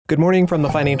Good morning from the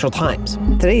Financial Times.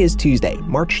 Today is Tuesday,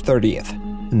 March 30th,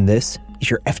 and this is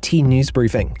your FT News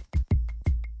Briefing.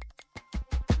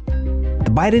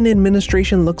 The Biden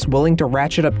administration looks willing to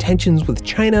ratchet up tensions with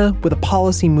China with a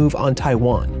policy move on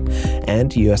Taiwan.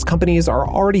 And U.S. companies are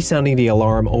already sounding the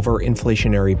alarm over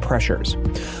inflationary pressures.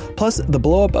 Plus, the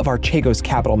blowup of Archegos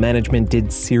Capital Management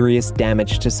did serious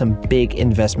damage to some big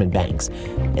investment banks.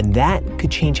 And that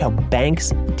could change how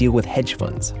banks deal with hedge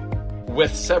funds.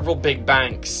 With several big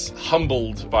banks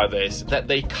humbled by this, that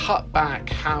they cut back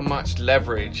how much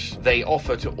leverage they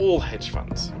offer to all hedge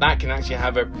funds. That can actually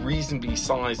have a reasonably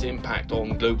sized impact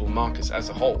on global markets as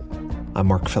a whole. I'm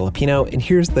Mark Filipino, and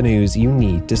here's the news you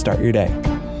need to start your day.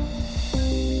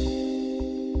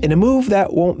 In a move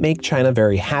that won't make China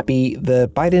very happy, the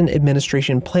Biden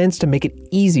administration plans to make it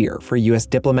easier for U.S.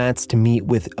 diplomats to meet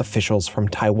with officials from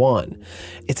Taiwan.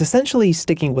 It's essentially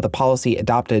sticking with a policy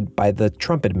adopted by the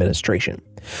Trump administration.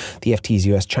 The FT's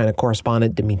U.S.-China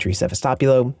correspondent Dimitri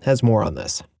Sevastopoulos has more on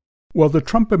this. Well, the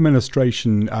Trump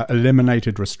administration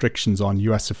eliminated restrictions on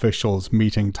U.S. officials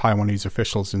meeting Taiwanese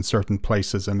officials in certain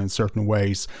places and in certain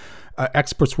ways.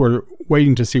 Experts were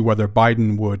waiting to see whether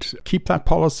Biden would keep that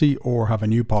policy or have a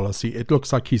new policy. It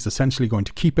looks like he's essentially going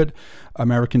to keep it.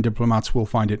 American diplomats will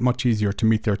find it much easier to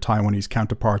meet their Taiwanese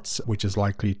counterparts, which is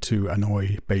likely to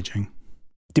annoy Beijing.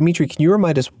 Dimitri, can you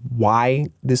remind us why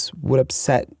this would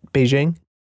upset Beijing?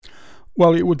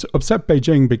 Well, it would upset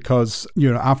Beijing because,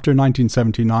 after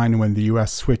 1979, when the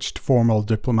U.S. switched formal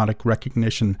diplomatic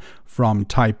recognition from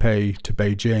Taipei to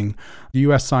Beijing, the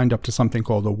U.S. signed up to something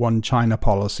called the One China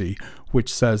policy,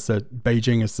 which says that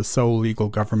Beijing is the sole legal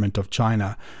government of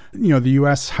China. The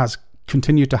U.S. has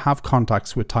continued to have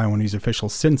contacts with Taiwanese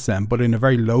officials since then, but in a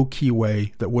very low-key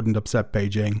way that wouldn't upset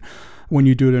Beijing. When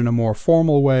you do it in a more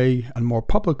formal way and more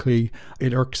publicly,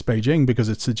 it irks Beijing because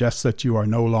it suggests that you are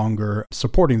no longer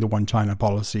supporting the One China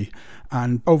policy.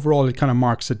 And overall, it kind of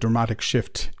marks a dramatic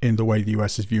shift in the way the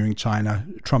US is viewing China.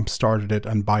 Trump started it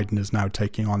and Biden is now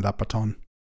taking on that baton.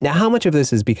 Now, how much of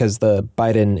this is because the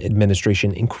Biden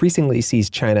administration increasingly sees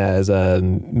China as a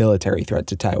military threat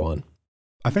to Taiwan?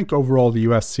 I think overall the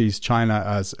US sees China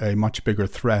as a much bigger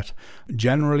threat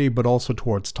generally, but also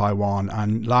towards Taiwan.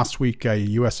 And last week, a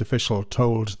US official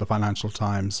told the Financial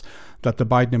Times that the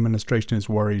Biden administration is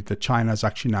worried that China is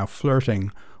actually now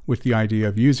flirting with the idea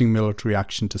of using military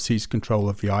action to seize control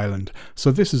of the island. So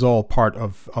this is all part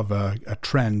of a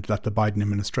trend that the Biden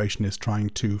administration is trying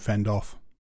to fend off.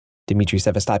 Dimitri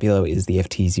Sevastopoulos is the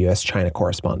FT's US-China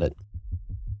correspondent.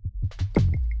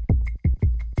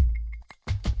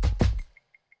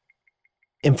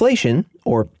 Inflation,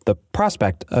 or the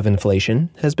prospect of inflation,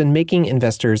 has been making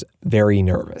investors very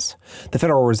nervous. The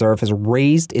Federal Reserve has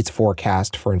raised its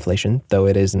forecast for inflation, though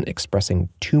it isn't expressing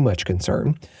too much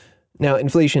concern. Now,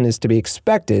 inflation is to be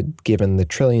expected given the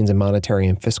trillions in monetary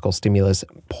and fiscal stimulus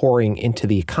pouring into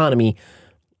the economy.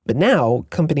 But now,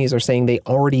 companies are saying they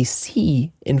already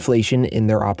see inflation in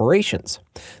their operations.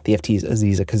 The FT's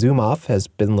Aziza Kazumov has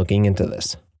been looking into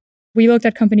this. We looked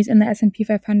at companies in the S&P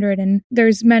 500, and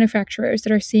there's manufacturers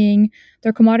that are seeing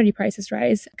their commodity prices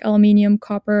rise. Aluminium,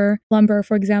 copper, lumber,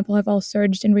 for example, have all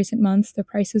surged in recent months. The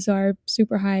prices are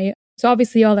super high. So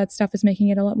obviously all that stuff is making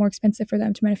it a lot more expensive for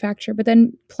them to manufacture. But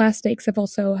then plastics have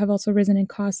also risen in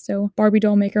cost. So Barbie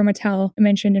doll maker Mattel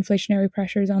mentioned inflationary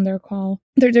pressures on their call.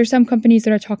 There's some companies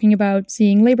that are talking about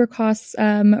seeing labor costs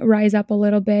rise up a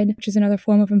little bit, which is another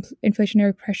form of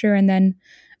inflationary pressure. And then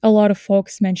a lot of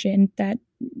folks mentioned that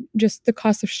just the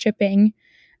cost of shipping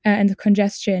and the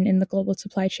congestion in the global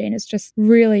supply chain is just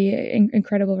really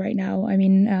incredible right now. I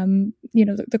mean,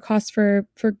 the cost for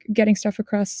getting stuff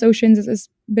across oceans has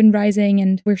been rising,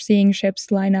 and we're seeing ships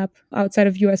line up outside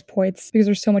of U.S. ports because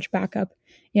there's so much backup.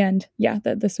 And yeah,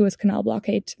 the Suez Canal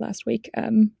blockade last week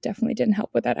definitely didn't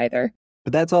help with that either.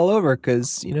 But that's all over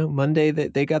because, Monday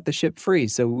they got the ship free.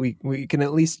 So we can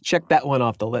at least check that one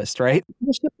off the list, right?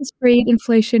 The ship is free.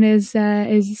 Inflation is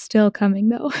still coming,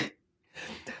 though.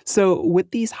 So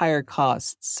with these higher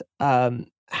costs,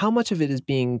 how much of it is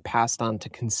being passed on to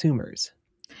consumers?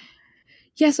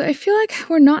 Yeah, so I feel like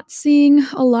we're not seeing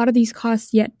a lot of these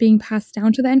costs yet being passed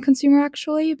down to the end consumer,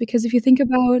 actually, because if you think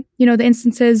about, the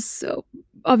instances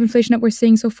of inflation that we're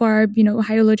seeing so far,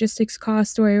 higher logistics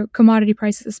costs or commodity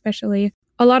prices especially,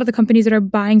 a lot of the companies that are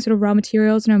buying sort of raw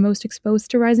materials and are most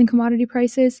exposed to rising commodity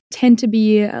prices tend to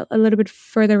be a little bit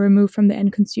further removed from the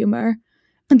end consumer.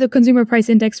 And the Consumer Price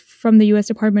Index from the U.S.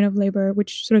 Department of Labor,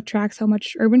 which sort of tracks how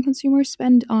much urban consumers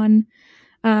spend on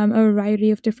a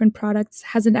variety of different products,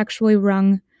 hasn't actually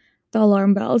rung the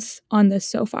alarm bells on this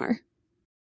so far.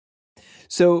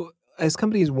 So as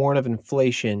companies warn of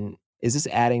inflation, Is this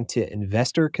adding to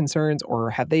investor concerns, or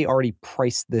have they already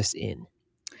priced this in?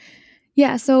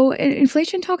 Yeah, so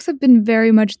inflation talks have been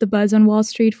very much the buzz on Wall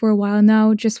Street for a while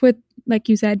now, just with, like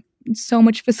you said, so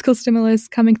much fiscal stimulus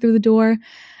coming through the door.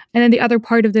 And then the other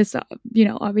part of this,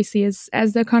 obviously is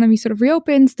as the economy sort of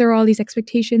reopens, there are all these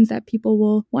expectations that people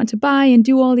will want to buy and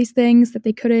do all these things that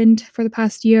they couldn't for the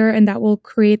past year. And that will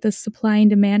create this supply and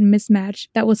demand mismatch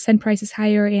that will send prices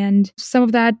higher. And some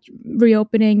of that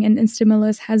reopening and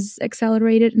stimulus has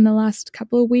accelerated in the last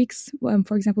couple of weeks.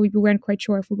 For example, we weren't quite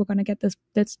sure if we were going to get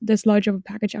this large of a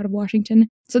package out of Washington.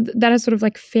 So that has sort of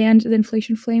like fanned the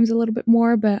inflation flames a little bit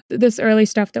more. But this early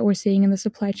stuff that we're seeing in the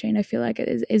supply chain, I feel like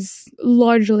is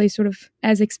largely sort of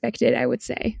as expected, I would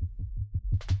say.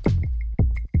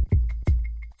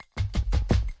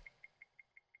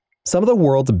 Some of the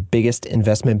world's biggest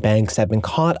investment banks have been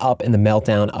caught up in the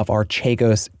meltdown of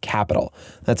Archegos Capital.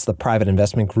 That's the private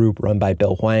investment group run by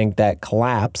Bill Hwang that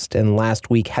collapsed and last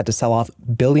week had to sell off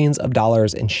billions of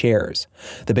dollars in shares.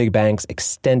 The big banks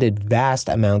extended vast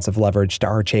amounts of leverage to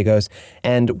Archegos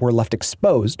and were left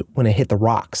exposed when it hit the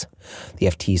rocks. The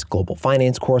FT's global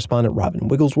finance correspondent Robin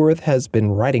Wigglesworth has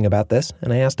been writing about this,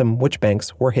 and I asked him which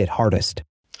banks were hit hardest.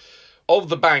 Of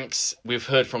the banks we've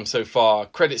heard from so far,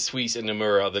 Credit Suisse and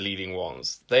Nomura are the leading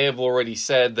ones. They have already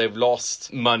said they've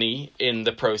lost money in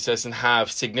the process and have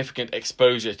significant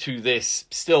exposure to this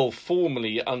still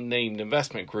formerly unnamed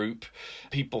investment group.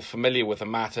 People familiar with the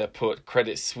matter put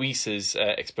Credit Suisse's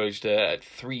exposure at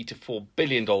 $3 to $4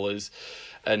 billion.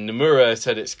 And Nomura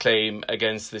said its claim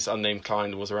against this unnamed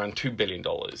client was around $2 billion.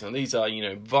 And these are,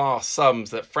 vast sums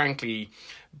that, frankly,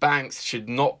 banks should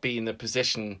not be in the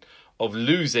position of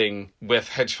losing with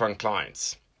hedge fund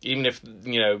clients. Even if,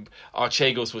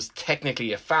 Archegos was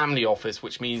technically a family office,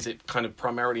 which means it kind of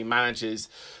primarily manages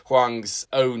Hwang's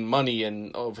own money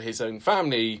and of his own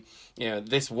family,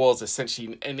 this was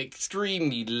essentially an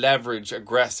extremely leveraged,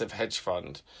 aggressive hedge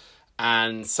fund.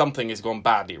 And something has gone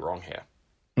badly wrong here.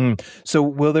 So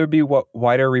will there be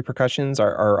wider repercussions?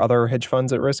 Are other hedge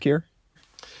funds at risk here?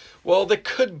 Well, there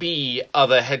could be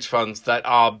other hedge funds that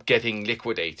are getting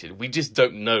liquidated. We just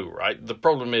don't know, right? The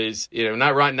problem is,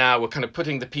 right now we're kind of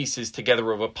putting the pieces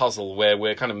together of a puzzle where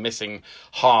we're kind of missing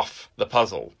half the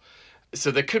puzzle. So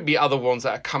there could be other ones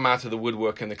that come out of the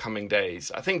woodwork in the coming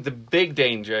days. I think the big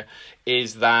danger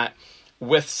is that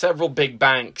with several big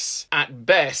banks, at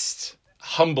best,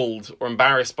 humbled or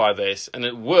embarrassed by this, and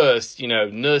at worst,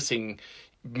 nursing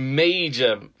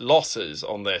major losses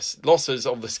on this, losses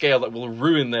of the scale that will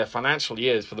ruin their financial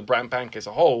years for the bank as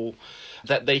a whole,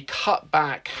 that they cut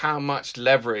back how much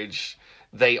leverage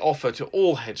they offer to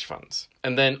all hedge funds.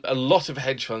 And then a lot of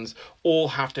hedge funds all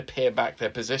have to pare back their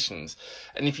positions.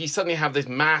 And if you suddenly have this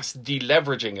mass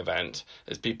deleveraging event,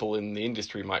 as people in the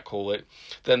industry might call it,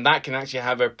 then that can actually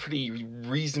have a pretty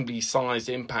reasonably sized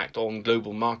impact on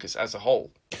global markets as a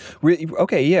whole.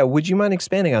 Okay, yeah. Would you mind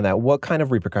expanding on that? What kind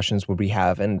of repercussions would we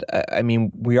have? And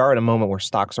we are at a moment where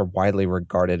stocks are widely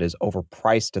regarded as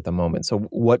overpriced at the moment. So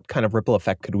what kind of ripple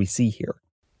effect could we see here?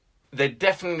 There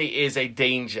definitely is a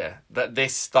danger that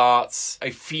this starts a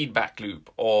feedback loop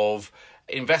of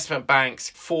investment banks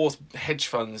force hedge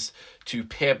funds to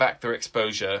pare back their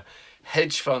exposure,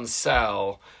 hedge funds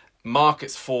sell,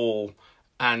 markets fall,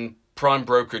 and prime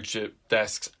brokerage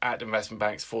desks at investment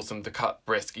banks force them to cut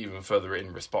risk even further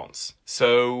in response.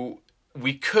 So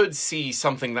we could see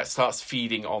something that starts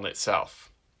feeding on itself.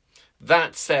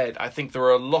 That said, I think there are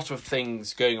a lot of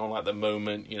things going on at the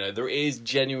moment. There is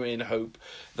genuine hope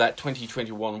that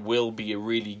 2021 will be a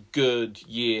really good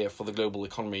year for the global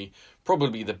economy,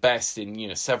 probably the best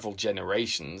in, several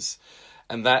generations.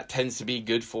 And that tends to be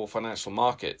good for financial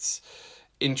markets.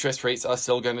 Interest rates are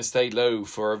still going to stay low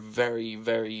for a very,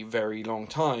 very, very long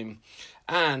time.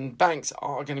 And banks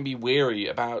are going to be wary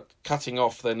about cutting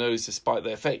off their nose to spite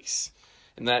their face.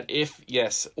 And that if,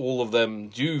 yes, all of them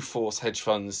do force hedge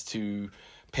funds to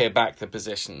pare back their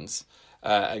positions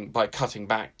and by cutting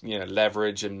back,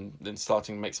 leverage and then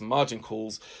starting to make some margin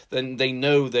calls, then they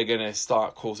know they're going to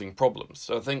start causing problems.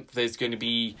 So I think there's going to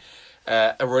be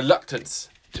a reluctance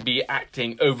to be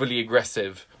acting overly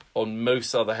aggressive on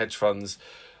most other hedge funds,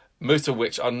 most of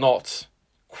which are not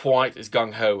quite as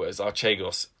gung-ho as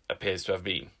Archegos appears to have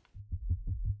been.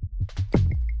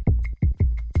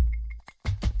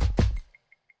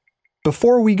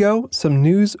 Before we go, some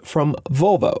news from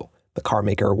Volvo. The car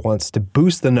maker wants to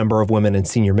boost the number of women in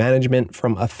senior management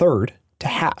from a third to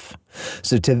half.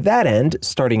 So to that end,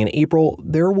 starting in April,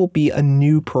 there will be a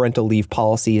new parental leave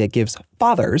policy that gives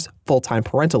fathers full-time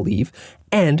parental leave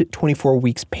and 24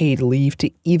 weeks paid leave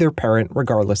to either parent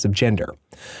regardless of gender.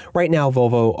 Right now,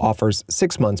 Volvo offers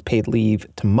 6 months paid leave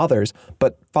to mothers,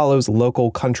 but follows local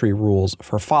country rules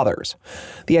for fathers.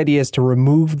 The idea is to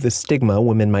remove the stigma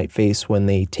women might face when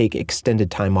they take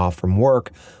extended time off from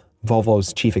work.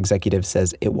 Volvo's chief executive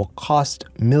says it will cost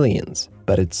millions,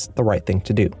 but it's the right thing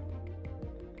to do.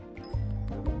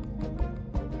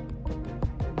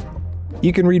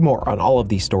 You can read more on all of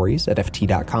these stories at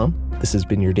FT.com. This has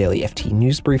been your daily FT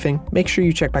News Briefing. Make sure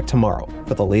you check back tomorrow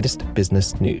for the latest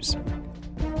business news.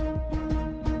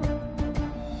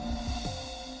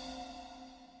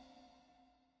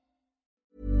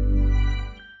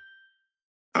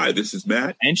 Hi, this is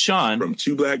Matt and Sean from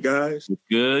Two Black Guys with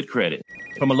Good Credit.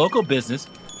 From a local business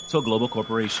to a global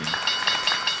corporation,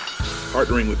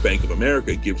 partnering with Bank of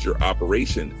America gives your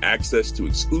operation access to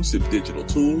exclusive digital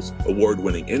tools,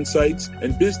 award-winning insights,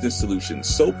 and business solutions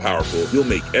so powerful you'll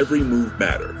make every move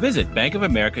matter. Visit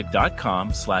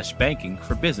bankofamerica.com/banking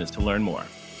for business to learn more.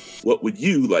 What would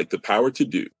you like the power to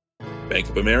do? Bank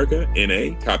of America,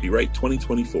 N.A., copyright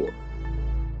 2024.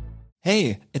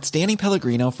 Hey, it's Danny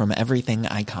Pellegrino from Everything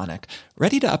Iconic.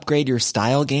 Ready to upgrade your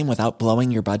style game without blowing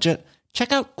your budget?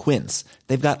 Check out Quince.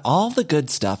 They've got all the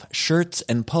good stuff, shirts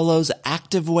and polos,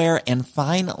 activewear, and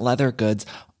fine leather goods,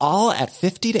 all at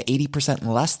 50 to 80%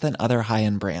 less than other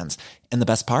high-end brands. And the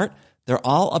best part? They're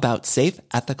all about safe,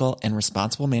 ethical, and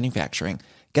responsible manufacturing.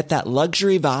 Get that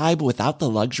luxury vibe without the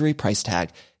luxury price tag.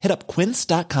 Hit up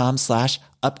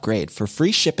quince.com/upgrade for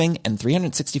free shipping and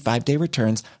 365-day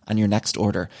returns on your next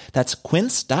order. That's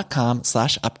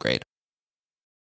quince.com/upgrade.